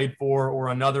you played for or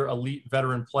another elite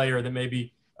veteran player that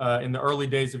maybe in the early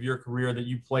days of your career that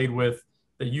you played with,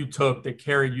 that you took, that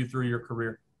carried you through your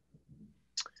career?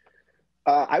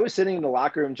 I was sitting in the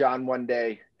locker room, John, one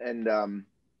day, and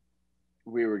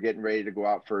we were getting ready to go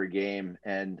out for a game,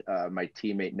 and my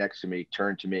teammate next to me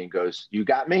turned to me and goes, "You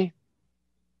got me?"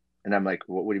 And I'm like,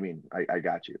 what do you mean? I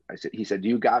got you. He said,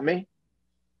 "You got me?"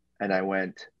 And I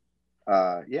went,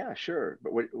 yeah, sure.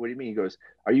 But what do you mean? He goes,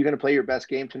 "Are you going to play your best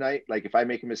game tonight? Like, if I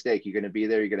make a mistake, you're going to be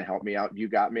there. You're going to help me out. You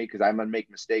got me? Because I'm going to make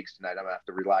mistakes tonight. I'm going to have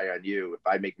to rely on you. If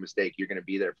I make a mistake, you're going to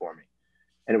be there for me."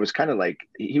 And it was kind of like,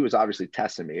 he was obviously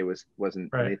testing me. It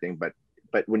wasn't right. anything, but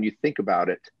when you think about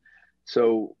it,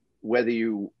 so whether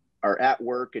you are at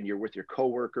work and you're with your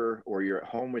coworker, or you're at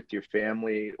home with your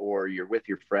family, or you're with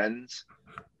your friends,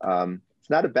 it's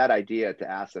not a bad idea to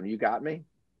ask them, "You got me?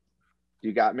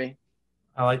 You got me?"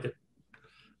 I like it.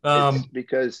 It's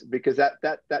because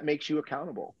that makes you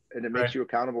accountable, and it makes right. you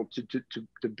accountable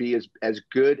to be as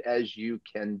good as you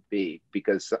can be,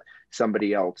 because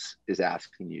somebody else is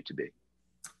asking you to be.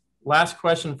 Last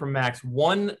question from Max.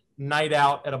 One night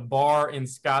out at a bar in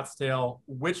Scottsdale,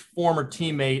 which former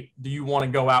teammate do you want to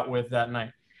go out with that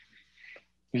night?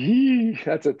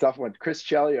 That's a tough one. Chris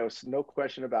Chelios, no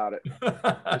question about it.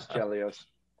 Chris Chelios.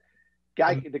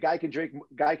 The guy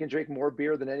can drink more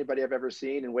beer than anybody I've ever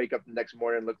seen, and wake up the next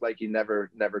morning and look like he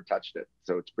never touched it.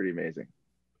 So it's pretty amazing.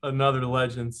 Another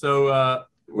legend. So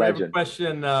we have a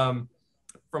question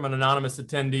from an anonymous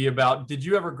attendee about, did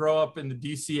you ever grow up in the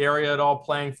DC area at all,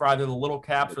 playing for either the Little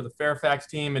Caps or the Fairfax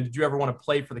team? And did you ever want to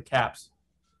play for the Caps?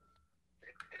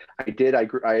 I did. I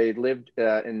lived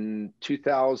in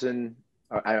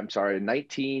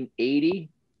 1980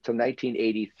 to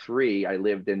 1983. I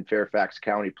lived in Fairfax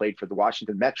County, played for the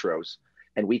Washington Metros,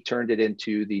 and we turned it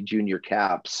into the Junior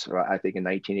Caps, I think, in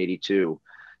 1982.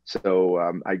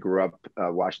 So I grew up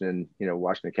Washington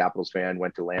Capitals fan,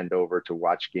 went to Landover to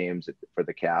watch games for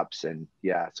the Caps. And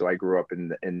yeah, so I grew up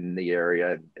in the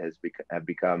area, and have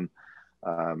become,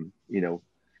 I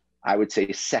would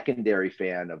say, secondary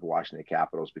fan of Washington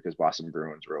Capitals, because Boston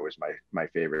Bruins were always my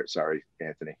favorite. Sorry,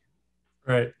 Anthony.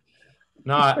 Right.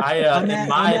 No, I'm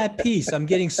at peace. I'm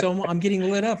getting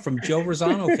lit up from Joe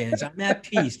Rosano fans. I'm at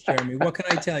peace, Jeremy. What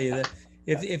can I tell you? That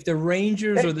if the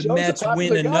Rangers or the Mets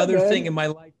win another thing in my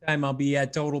lifetime, I'll be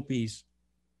at total peace.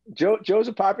 Joe's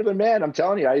a popular man. I'm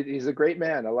telling you, he's a great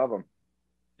man. I love him.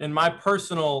 In my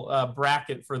personal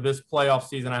bracket for this playoff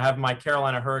season, I have my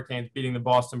Carolina Hurricanes beating the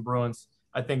Boston Bruins.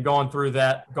 I think going through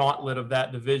that gauntlet of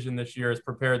that division this year has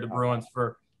prepared the Bruins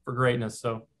for greatness.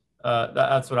 So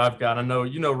that's what I've got. I know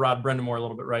you know Rod Brendamore a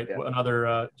little bit, right? Yeah.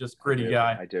 Another just gritty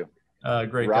guy. I do.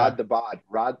 Great Rod guy. the Bod.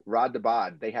 Rod the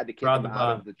Bod. They had to kick him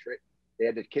out of the They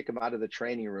had to kick him out of the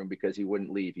training room because he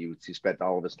wouldn't leave. He spent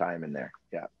all of his time in there.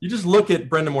 Yeah. You just look at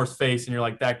Brendamore's face and you're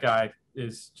like, that guy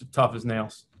is tough as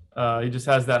nails. He just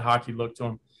has that hockey look to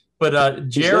him. But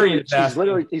Jerry,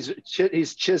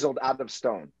 he's chiseled out of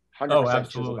stone. 100%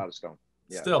 chiseled out of stone.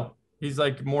 Yeah. Still, he's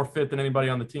like more fit than anybody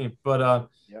on the team. But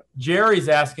Jerry's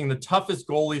asking the toughest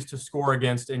goalies to score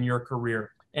against in your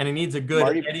career, and he needs a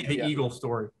good Eddie the Eagle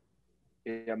story.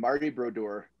 Yeah, Marty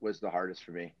Brodeur was the hardest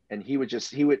for me, and he would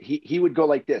go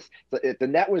like this. If the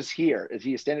net was here, as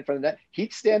he was standing in front of the net,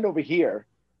 he'd stand over here,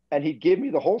 and he'd give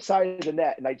me the whole side of the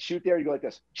net, and I'd shoot there. He'd go like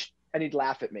this, and he'd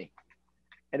laugh at me.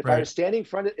 And if I was standing in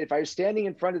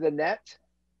front of the net,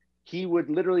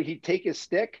 he'd take his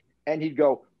stick and he'd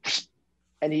go,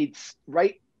 and he'd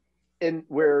right in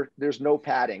where there's no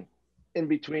padding, in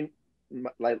between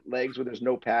my legs where there's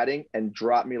no padding, and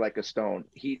drop me like a stone.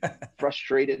 He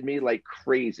frustrated me like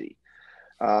crazy.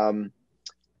 An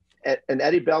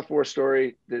Eddie Belfour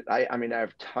story that I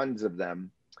have tons of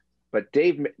them, but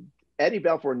Eddie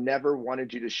Belfour never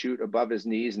wanted you to shoot above his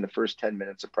knees in the first 10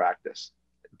 minutes of practice.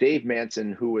 Dave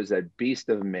Manson, who was a beast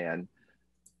of a man,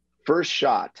 first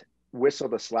shot,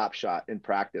 whistled a slap shot in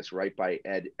practice right by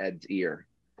Ed's ear.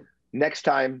 Next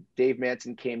time Dave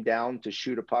Manson came down to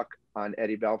shoot a puck on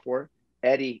Eddie Belfour,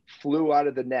 Eddie flew out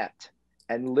of the net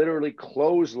and literally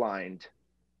clotheslined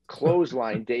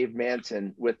Dave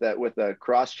Manson with a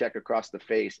cross check across the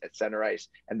face at center ice,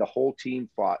 and the whole team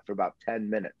fought for about 10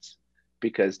 minutes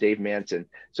because Dave Manson.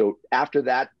 So after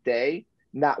that day,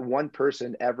 not one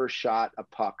person ever shot a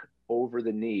puck over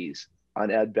the knees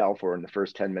on Ed Belfour in the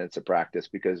first 10 minutes of practice,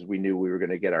 because we knew we were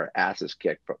going to get our asses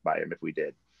kicked by him if we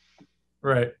did.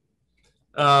 Right.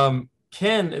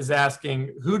 Ken is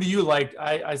asking, who do you like?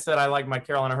 I said I like my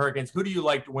Carolina Hurricanes. Who do you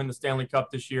like to win the Stanley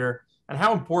Cup this year? And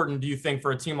how important do you think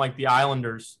for a team like the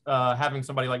Islanders, having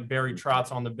somebody like Barry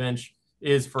Trotz on the bench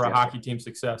is for a hockey team's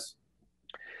success?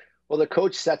 Well, the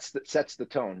coach sets the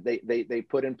tone. They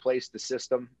put in place the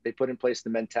system. They put in place the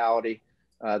mentality.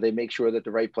 They make sure that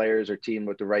the right players are teamed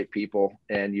with the right people,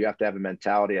 and you have to have a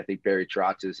mentality. I think Barry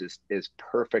Trotz is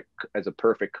perfect as a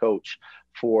perfect coach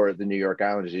for the New York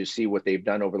Islanders. You see what they've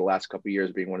done over the last couple of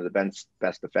years, being one of the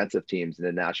best defensive teams in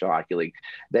the National Hockey League.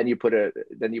 Then you put a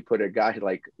guy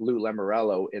like Lou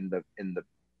Lamoriello in the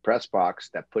press box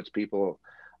that puts people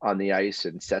on the ice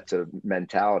and sets a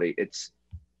mentality.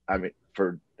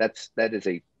 That is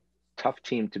a tough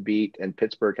team to beat, and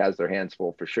Pittsburgh has their hands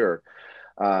full for sure.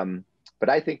 But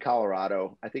I think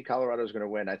Colorado is going to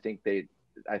win. I think they're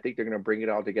going to bring it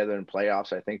all together in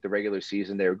playoffs. I think the regular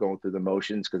season they were going through the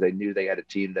motions because they knew they had a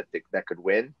team that could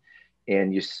win.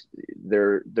 And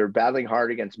they're battling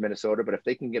hard against Minnesota, but if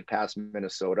they can get past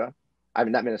Minnesota,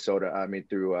 through Minnesota,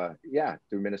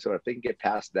 if they can get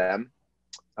past them,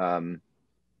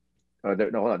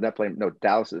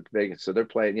 Dallas is Vegas. So they're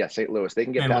playing, St. Louis. They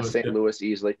can get past St. Louis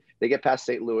easily. They get past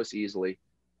St. Louis easily,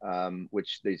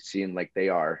 which they seem like they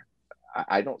are.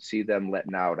 I don't see them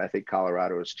letting out. I think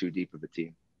Colorado is too deep of a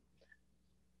team.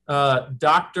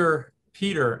 Dr.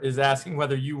 Peter is asking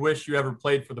whether you wish you ever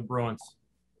played for the Bruins.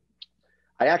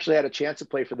 I actually had a chance to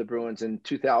play for the Bruins in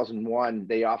 2001.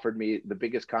 They offered me the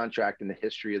biggest contract in the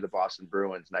history of the Boston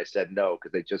Bruins, and I said no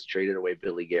because they just traded away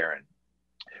Billy Guerin.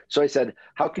 So I said,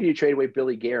 how can you trade away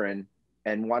Billy Guerin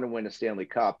and want to win a Stanley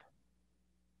Cup,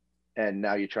 and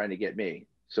now you're trying to get me?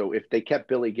 So if they kept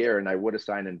Billy Guerin, I would have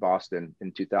signed in Boston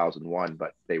in 2001,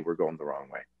 but they were going the wrong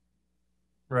way.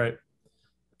 Right.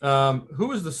 Who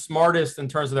was the smartest in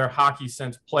terms of their hockey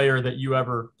sense player that you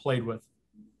ever played with?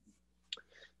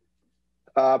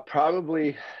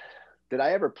 Probably. Did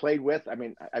I ever played with? I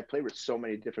mean, I played with so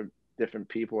many different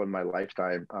people in my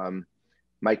lifetime.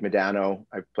 Mike Modano,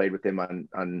 I've played with him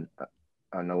on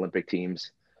Olympic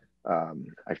teams.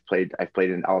 I've played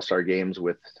in All-Star games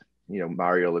with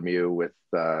Mario Lemieux,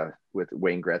 with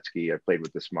Wayne Gretzky. I played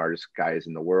with the smartest guys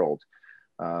in the world.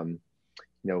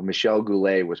 Michel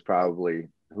Goulet was probably,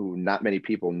 who not many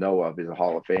people know of, is a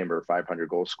Hall of Famer, 500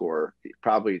 goal scorer.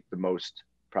 Probably the most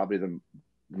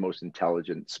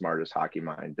intelligent, smartest hockey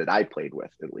mind that I played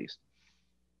with, at least.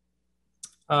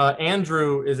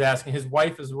 Andrew is asking,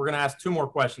 we're going to ask two more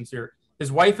questions here.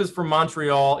 His wife is from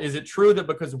Montreal. Is it true that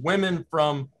because women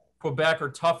from Quebec are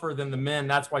tougher than the men,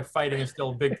 that's why fighting is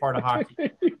still a big part of hockey?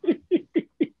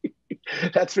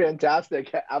 That's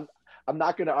fantastic. I'm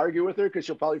not going to argue with her because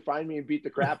she'll probably find me and beat the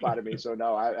crap out of me. So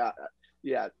no, I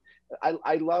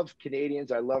love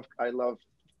Canadians. I love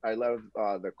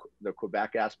the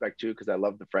Quebec aspect too, because I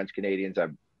love the French Canadians.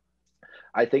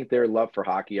 I think their love for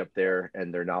hockey up there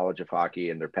and their knowledge of hockey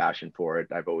and their passion for it.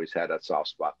 I've always had a soft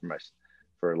spot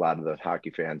for a lot of the hockey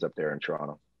fans up there in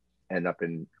Toronto and up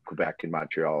in Quebec and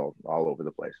Montreal, all over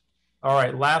the place. All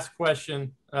right. Last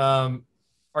question.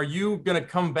 Are you going to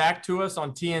come back to us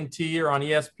on TNT or on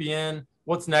ESPN?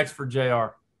 What's next for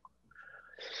JR?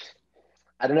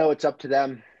 I don't know. It's up to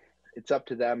them.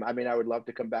 I mean, I would love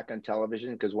to come back on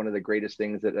television because one of the greatest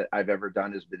things that I've ever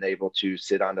done has been able to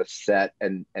sit on a set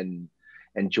and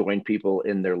join people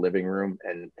in their living room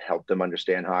and help them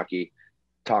understand hockey,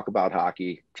 talk about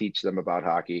hockey, teach them about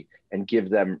hockey, and give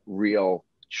them real,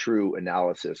 true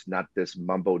analysis, not this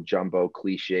mumbo jumbo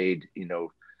cliched,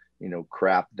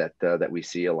 crap that we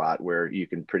see a lot, where you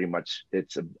can pretty much,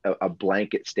 it's a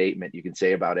blanket statement you can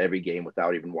say about every game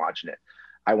without even watching it.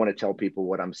 I want to tell people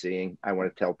what I'm seeing. I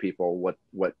want to tell people what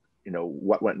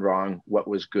went wrong, what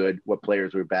was good, what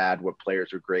players were bad, what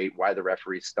players were great, why the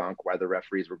referees stunk, why the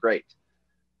referees were great.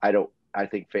 I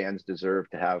think fans deserve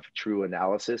to have true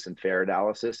analysis and fair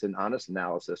analysis and honest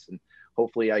analysis. And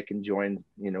hopefully I can join,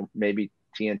 maybe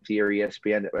TNT or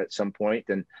ESPN at some point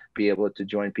and be able to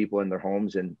join people in their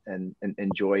homes and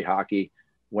enjoy hockey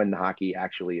when the hockey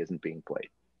actually isn't being played.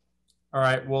 All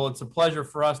right. Well, it's a pleasure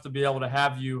for us to be able to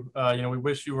have you. We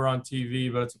wish you were on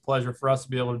TV, but it's a pleasure for us to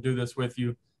be able to do this with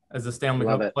you as the Stanley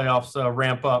Cup playoffs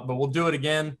ramp up. But we'll do it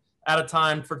again out of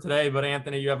time for today, but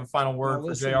Anthony, you have a final word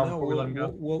for JR before we let him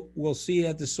go? We'll see you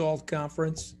at the SALT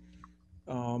conference.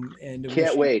 And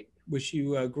can't wait. Wish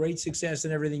you great success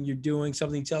in everything you're doing.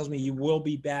 Something tells me you will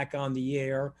be back on the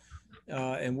air,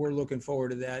 and we're looking forward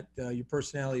to that. Your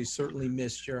personality is certainly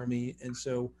missed, Jeremy, and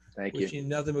so wish you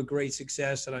nothing but great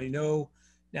success. And I know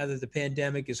now that the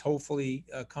pandemic is hopefully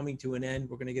coming to an end,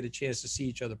 we're going to get a chance to see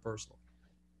each other personally.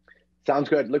 Sounds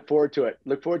good. Look forward to it.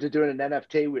 Look forward to doing an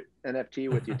NFT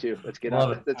with you too. Let's get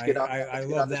on. Let's get on. I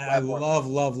love that. I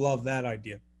love that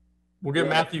idea. We'll get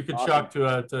Matthew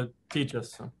Kachuk to teach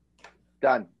us. So.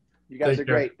 Done. You guys are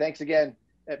great. Thanks again,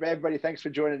 everybody. Thanks for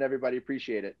joining. Everybody,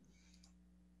 appreciate it.